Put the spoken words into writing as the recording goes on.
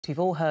We've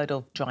all heard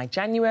of Dry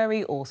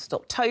January or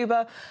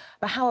Stoptober,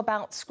 but how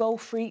about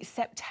scroll-free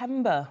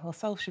September? Well,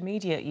 social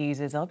media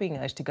users are being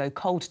urged to go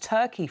cold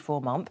turkey for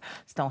a month,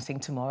 starting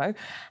tomorrow,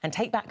 and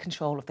take back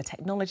control of the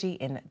technology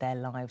in their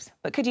lives.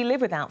 But could you live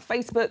without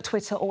Facebook,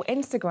 Twitter or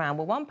Instagram?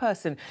 Well, one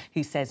person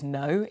who says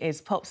no is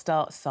pop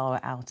star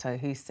Sara Alto,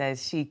 who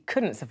says she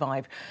couldn't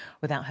survive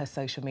without her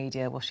social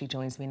media. Well, she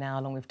joins me now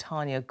along with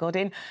Tanya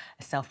Godin,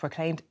 a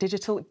self-proclaimed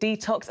digital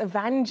detox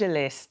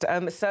evangelist. So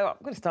I'm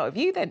going to start with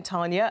you then,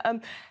 Tanya.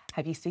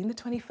 Have you seen the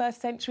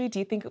 21st century? Do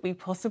you think it would be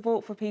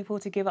possible for people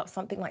to give up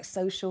something like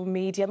social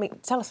media? I mean,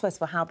 tell us first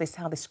of all how this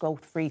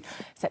scroll-free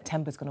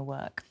September is going to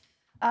work.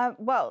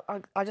 Well,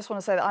 I just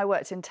want to say that I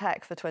worked in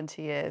tech for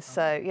 20 years.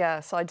 So,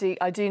 yeah, so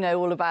I do know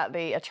all about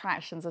the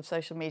attractions of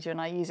social media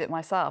and I use it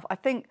myself. I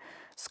think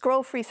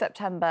scroll-free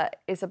September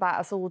is about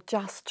us all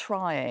just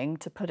trying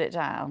to put it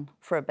down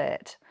for a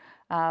bit.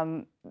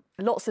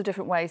 Lots of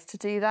different ways to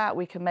do that.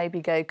 We can maybe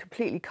go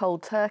completely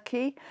cold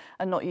turkey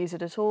and not use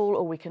it at all,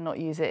 or we can not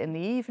use it in the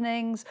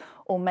evenings,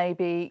 or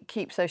maybe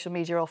keep social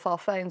media off our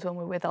phones when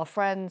we're with our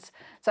friends.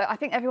 So I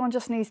think everyone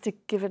just needs to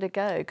give it a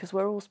go because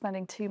we're all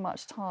spending too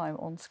much time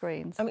on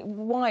screens. I mean,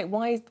 why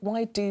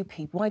do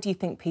you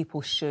think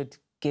people should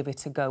give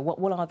it a go?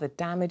 What are the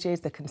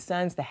damages, the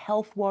concerns, the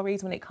health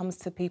worries when it comes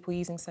to people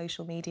using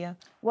social media?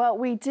 Well,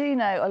 we do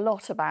know a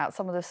lot about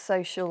some of the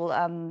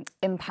social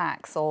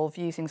impacts of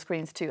using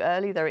screens too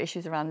early. There are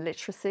issues around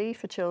literacy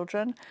for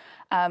children.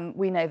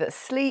 We know that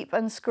sleep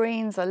and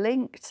screens are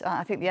linked.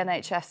 I think the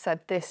NHS said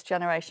this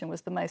generation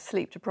was the most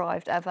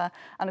sleep-deprived ever.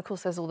 And, of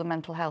course, there's all the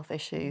mental health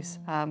issues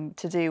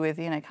to do with,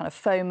 you know, kind of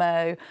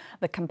FOMO,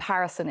 the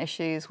comparison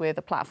issues with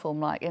a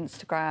platform like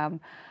Instagram,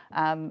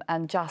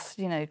 and just,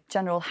 you know,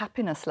 general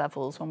happiness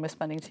levels when we're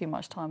spending too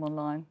much time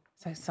online.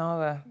 So,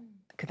 Sara,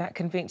 could that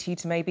convince you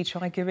to maybe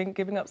try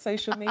giving up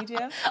social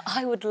media?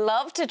 I would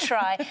love to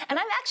try. And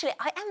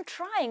I am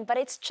trying, but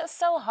it's just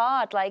so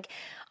hard. Like,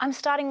 I'm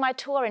starting my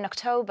tour in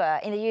October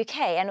in the UK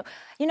and,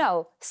 you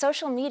know,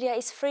 social media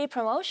is free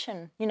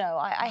promotion. You know,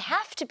 I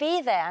have to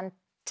be there and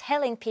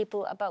telling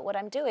people about what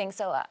I'm doing.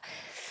 So,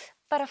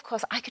 but of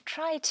course, I could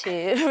try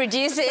to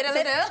reduce it a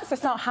little. So,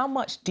 Sara, how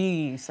much do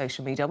you use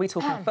social media? Are we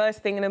talking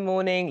first thing in the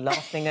morning,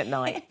 last thing at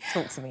night?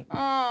 Talk to me. Oh,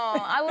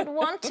 I would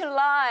want to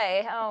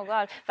lie. Oh,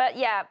 God. But,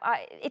 yeah,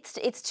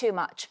 it's too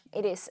much.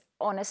 It is,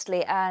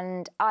 honestly.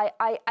 And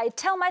I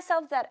tell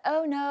myself that,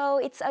 oh, no,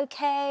 it's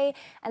OK.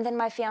 And then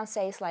my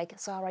fiancé is like,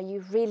 Sara,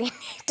 you really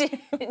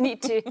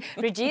need to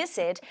reduce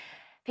it.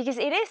 Because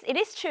it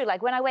is true.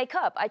 Like when I wake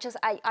up,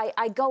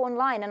 I go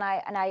online and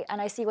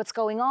I see what's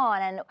going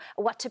on and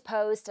what to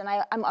post, and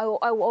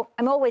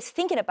I'm always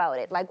thinking about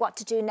it, like what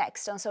to do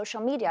next on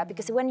social media.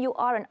 Because when you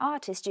are an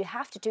artist, you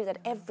have to do that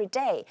every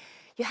day.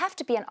 You have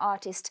to be an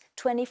artist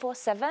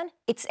 24/7.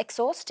 It's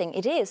exhausting.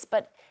 It is,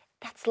 but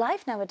that's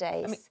life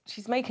nowadays. I mean,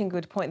 she's making a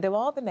good point. There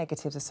are the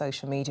negatives of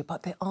social media,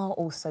 but there are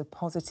also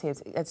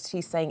positives. As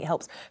she's saying, it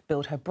helps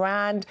build her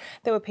brand.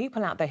 There are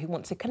people out there who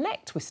want to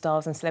connect with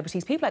stars and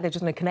celebrities, people out there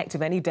just want to connect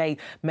with everyday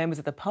members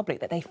of the public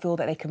that they feel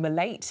that they can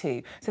relate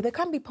to. So there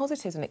can be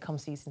positives when it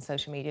comes to using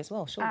social media as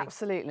well, surely.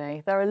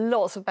 Absolutely. There are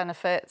lots of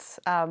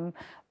benefits,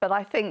 but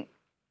I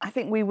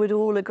think we would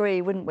all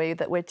agree, wouldn't we,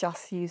 that we're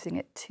just using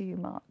it too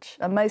much.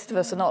 And most of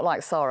us are not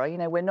like Sara, you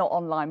know, we're not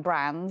online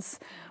brands.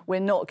 We're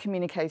not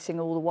communicating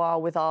all the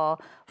while with our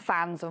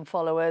fans and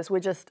followers. We're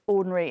just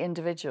ordinary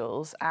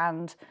individuals.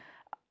 And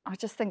I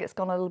just think it's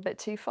gone a little bit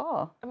too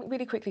far. I mean,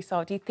 really quickly,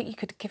 Sara, do you think you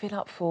could give it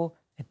up for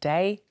a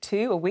day,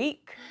 two, a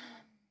week?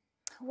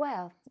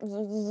 Well,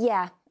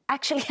 yeah.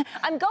 Actually,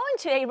 I'm going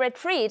to a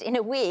retreat in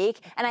a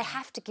week and I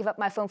have to give up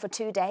my phone for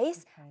 2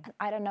 days. Okay. And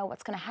I don't know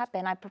what's going to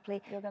happen.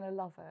 You're going to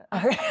love it.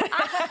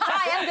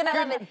 I am going to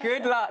love it.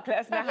 Good luck.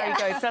 Let us know how you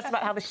go. So that's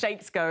about how the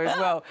shakes go as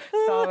well.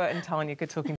 Sara and Tanya, good talking.